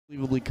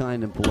Unbelievably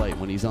kind and polite.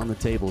 When he's on the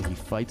table, he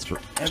fights for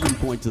every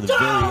point to the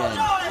very end.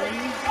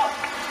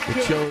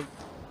 It shows.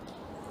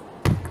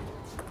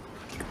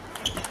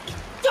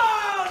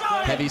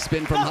 Heavy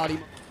spin from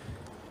Harimoto.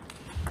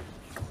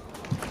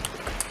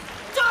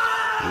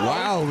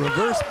 Wow,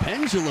 reverse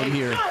pendulum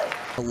here.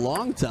 A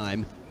long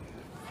time.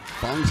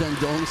 Fang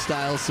Zhendong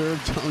style serve.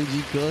 Zhang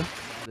Jike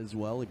as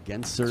well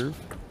against serve.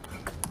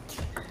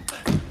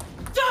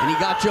 And he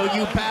got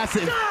Zhou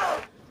passive.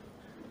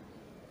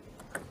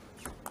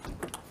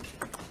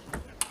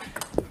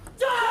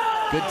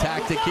 Good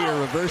tactic here,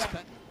 reverse.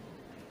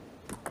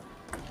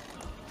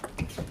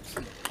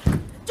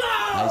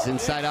 Nice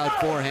inside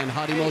out forehand,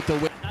 Harimoto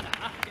with.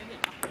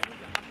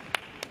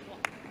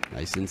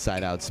 Nice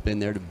inside out spin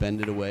there to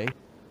bend it away.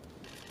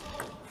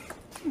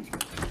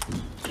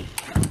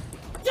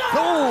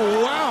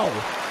 Oh, wow!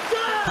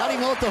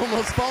 Harimoto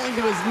almost falling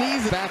to his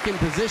knees. Back in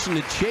position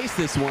to chase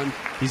this one.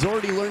 He's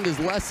already learned his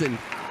lesson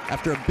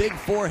after a big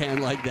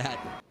forehand like that.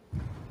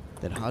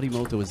 That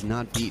Harimoto is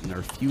not beaten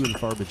are few and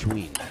far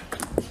between.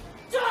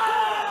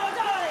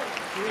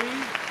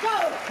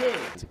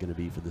 What's it going to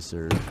be for the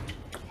serve?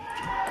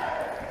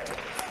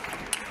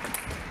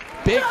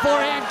 Big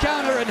forehand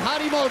counter, and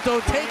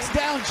Harimoto takes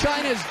down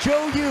China's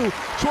Zhou,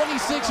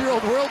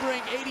 26-year-old world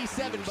rank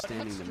 87.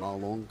 Understanding that Ma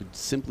Long could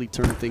simply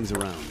turn things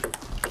around.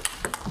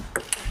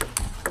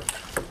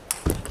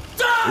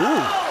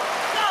 Ooh.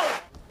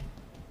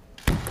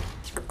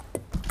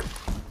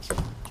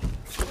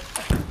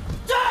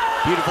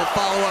 Beautiful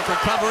follow-up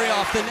recovery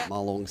off the net. Ma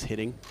Long's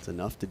hitting, it's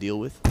enough to deal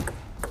with.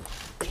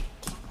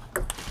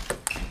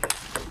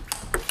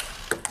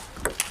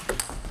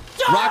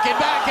 Rocket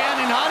backhand,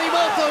 and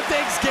Harimoto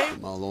takes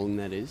game. Ma Long,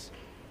 that is.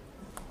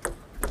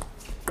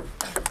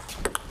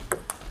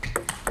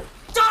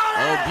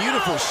 Oh,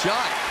 beautiful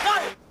shot.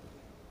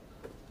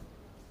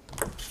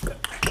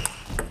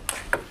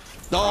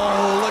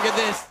 Oh, look at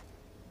this.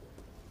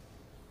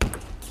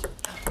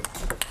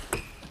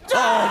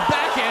 Oh,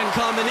 backhand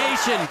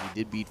combination. He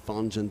did beat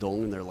Fang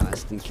Zhendong in their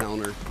last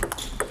encounter.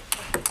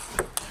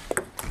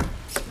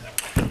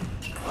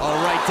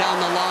 Oh, right down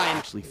the line.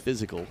 Actually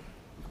physical.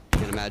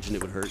 Can't imagine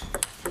it would hurt.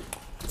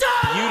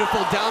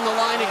 Beautiful down the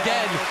line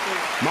again.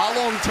 Ma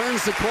Long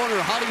turns the corner.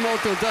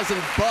 Harimoto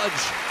doesn't budge.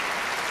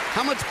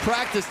 How much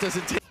practice does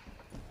it take?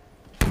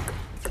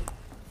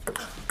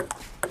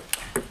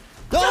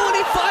 Oh, and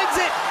he finds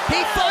it!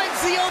 He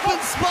finds the open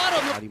spot.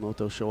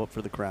 Harimoto show up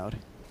for the crowd.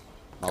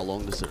 Ma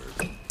Long to serve.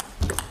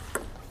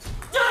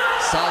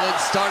 Solid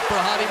start for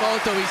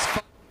Harimoto.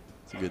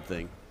 It's a good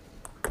thing.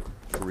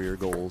 Career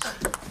goals.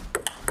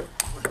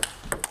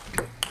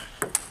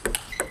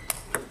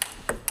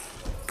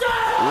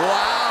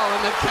 Wow,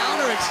 and the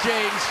counter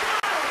exchange.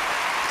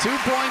 2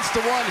 points to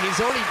 1. He's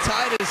already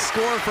tied his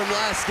score from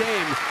last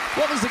game.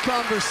 What was the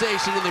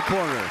conversation in the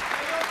corner?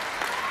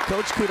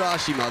 Coach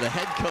Kurashima, the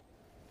head coach.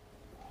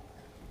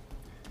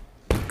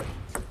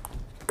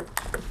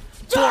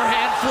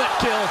 Forehand flip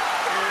kill.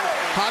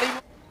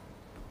 Harimoto.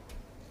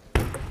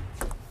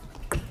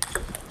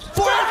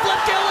 Forehand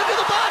flip kill into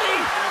the body.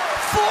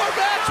 4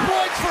 match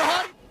points for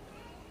Harimoto.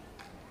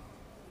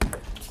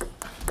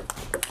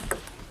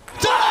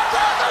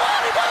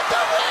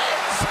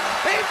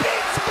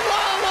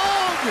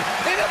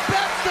 In a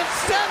best of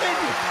 7,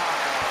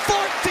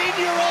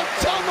 14-year-old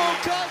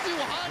Tomokazu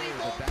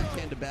Harimoto.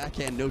 Backhand to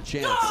backhand, no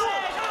chance.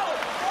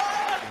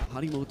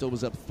 Harimoto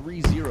was up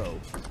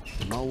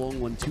 3-0. Ma Long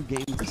won 2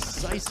 games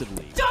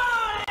decisively.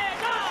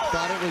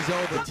 Thought it was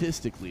over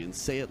statistically, and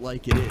say it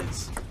like it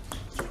is.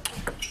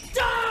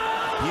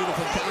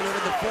 Beautiful counter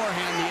to the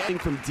forehand. The ending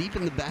from deep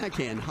in the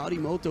backhand.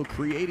 Harimoto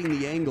creating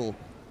the angle.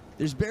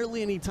 There's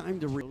barely any time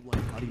to read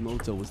like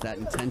Harimoto was that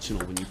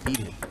intentional when you beat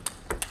him.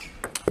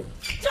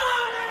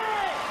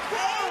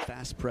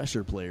 Fast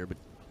pressure player, but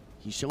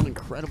he's shown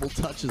incredible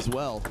touch as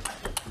well.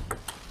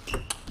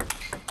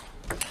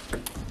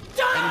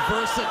 And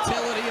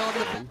versatility on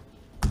the...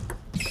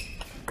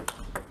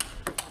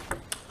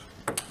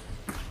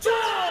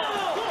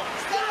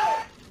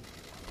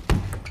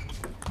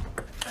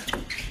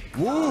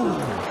 Woo!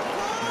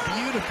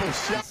 Beautiful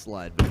shot.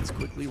 Slide, but it's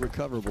quickly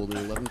recoverable in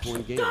an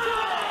 11-point game.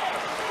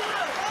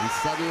 And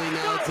suddenly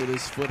now it's at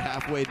his foot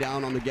halfway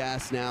down on the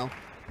gas now.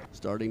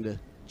 Starting to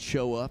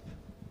show up.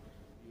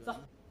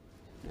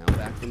 Now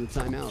back from the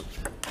timeout.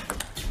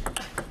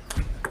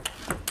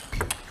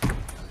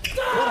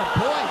 What a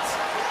point!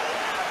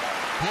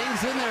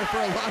 Hangs in there for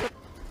a lot of...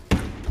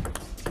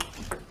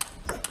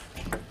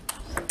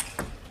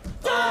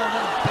 Oh,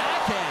 the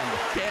backhand!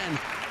 Again,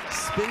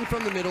 spin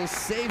from the middle,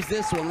 saves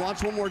this one.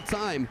 Watch one more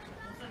time.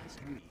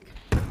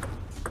 Saved,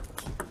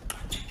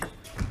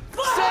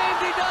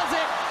 he does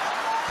it!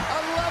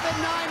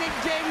 11-9 in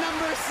game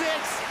number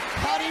 6.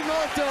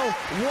 Harimoto,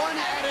 one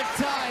at a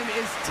time,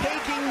 is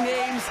taking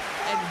names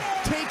and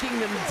taking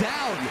them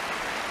down.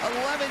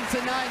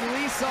 11-9,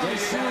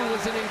 SungSu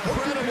was in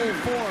incredible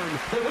form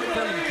from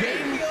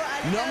game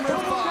number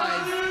 5.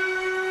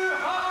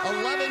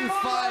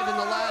 11-5 in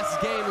the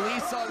last game.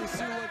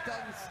 SungSu looked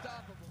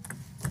unstoppable.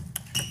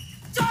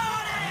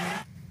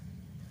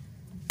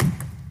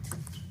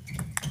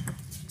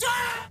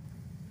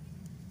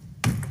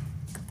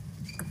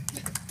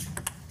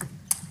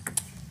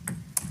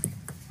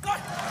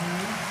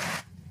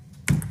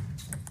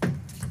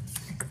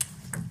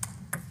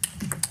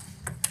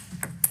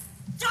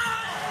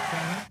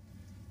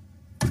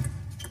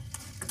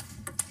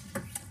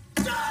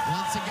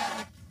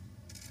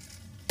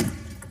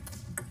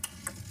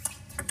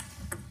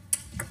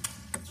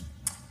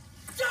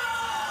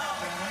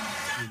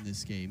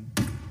 this game.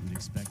 You'd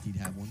expect he'd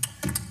have one.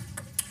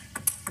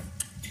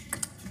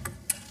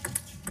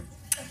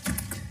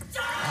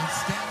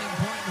 Outstanding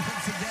point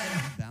once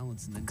again.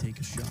 Balance and then take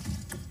a shot.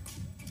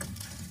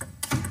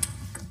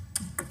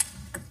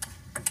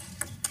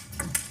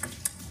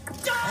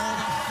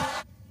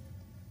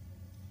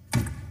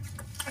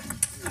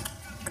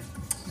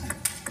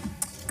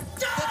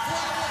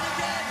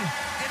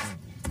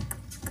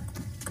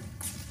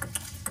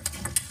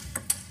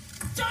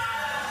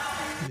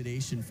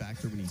 Intimidation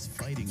factor when he's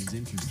fighting is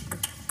interesting.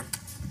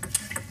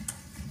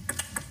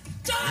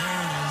 There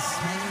it is.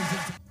 Smothers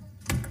it.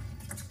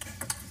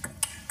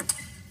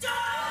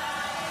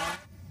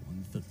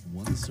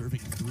 One serving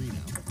three now.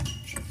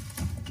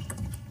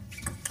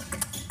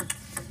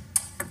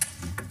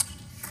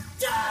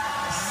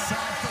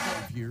 Soft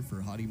up here for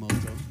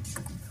Harimoto.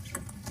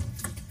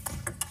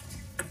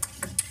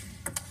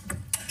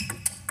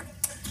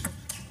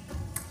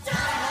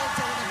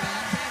 Harimoto with a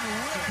backhand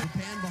whip.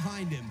 Japan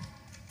behind him.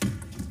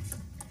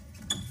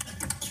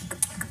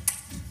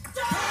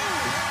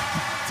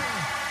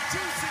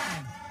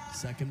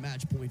 Second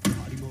match point for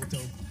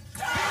Harimoto.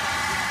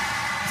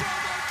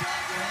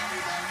 Tomokazu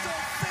Harimoto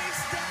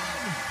face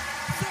down.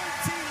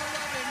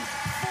 13-11,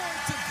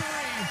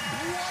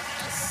 4-3. What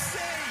a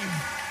save!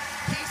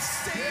 He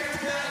saved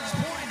match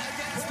point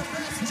against the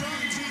best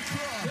Zhang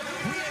Jike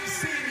we have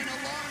seen in a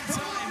long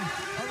time.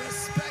 A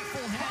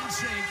respectful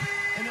handshake,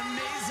 an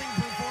amazing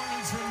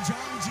performance from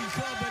Zhang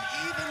Jike, but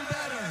even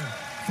better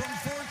from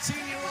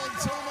 14-year-old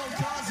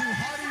Tomokazu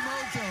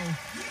Harimoto.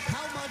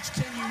 How much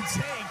can you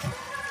take?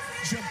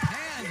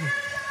 Japan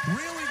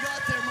really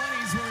got their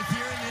money's worth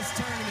here in this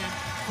tournament.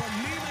 From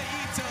Mima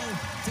Ito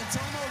to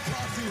Tomokazu.